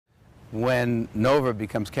When NOVA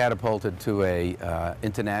becomes catapulted to a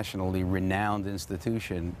internationally renowned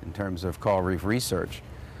institution in terms of coral reef research,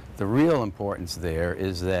 the real importance there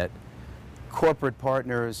is that corporate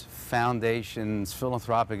partners, foundations,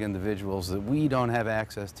 philanthropic individuals that we don't have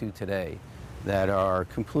access to today, that are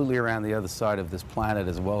completely around the other side of this planet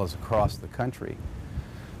as well as across the country,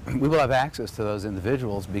 we will have access to those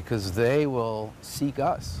individuals because they will seek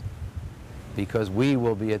us, because we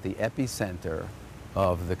will be at the epicenter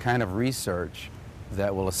of the kind of research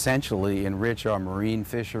that will essentially enrich our marine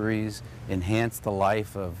fisheries, enhance the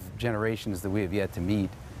life of generations that we have yet to meet.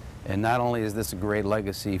 And not only is this a great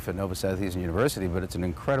legacy for Nova Southeastern University, but it's an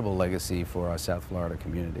incredible legacy for our South Florida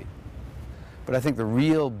community. But I think the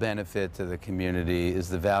real benefit to the community is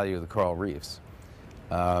the value of the coral reefs.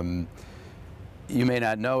 You may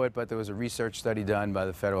not know it, but there was a research study done by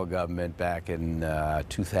the federal government back in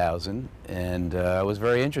 2000, and it was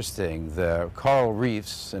very interesting. The coral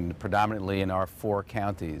reefs, and predominantly in our 4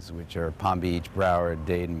 counties, which are Palm Beach, Broward,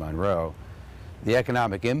 Dade, and Monroe, the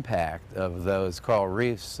economic impact of those coral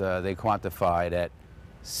reefs, they quantified at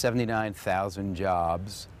 79,000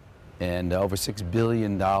 jobs and over $6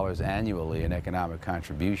 billion annually in economic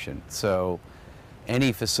contribution. So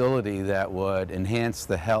any facility that would enhance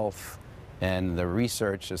the health and the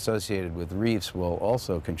research associated with reefs will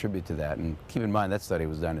also contribute to that. And keep in mind that study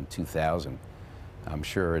was done in 2000. I'm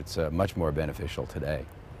sure it's much more beneficial today.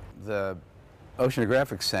 The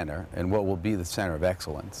Oceanographic Center, and what will be the Center of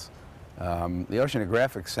Excellence, the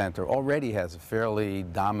Oceanographic Center already has a fairly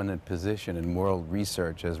dominant position in world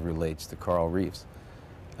research as relates to coral reefs.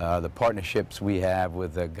 The partnerships we have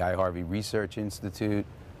with the Guy Harvey Research Institute,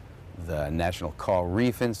 the National Coral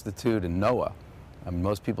Reef Institute, and NOAA.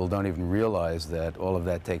 Most people don't even realize that all of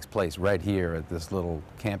that takes place right here at this little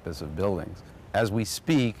campus of buildings. As we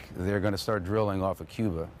speak, they're going to start drilling off of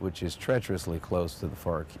Cuba, which is treacherously close to the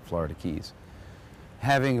Florida Keys.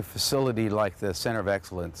 Having a facility like the Center of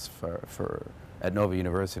Excellence at Nova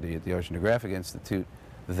University at the Oceanographic Institute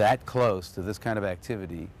that close to this kind of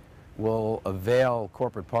activity will avail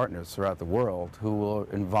corporate partners throughout the world who are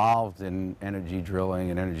involved in energy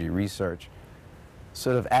drilling and energy research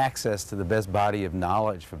sort of access to the best body of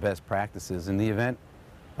knowledge for best practices in the event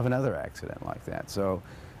of another accident like that. So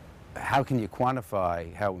how can you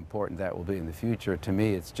quantify how important that will be in the future? To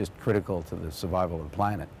me, it's just critical to the survival of the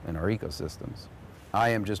planet and our ecosystems. I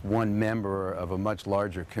am just one member of a much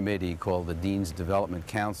larger committee called the Dean's Development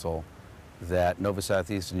Council that Nova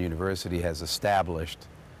Southeastern University has established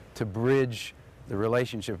to bridge the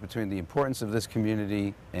relationship between the importance of this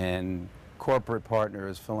community and corporate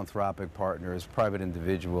partners, philanthropic partners, private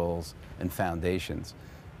individuals, and foundations.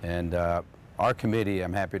 And our committee,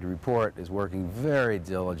 I'm happy to report, is working very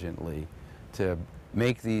diligently to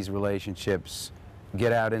make these relationships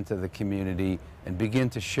get out into the community and begin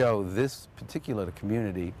to show this particular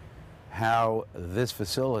community how this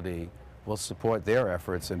facility will support their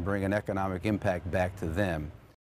efforts and bring an economic impact back to them.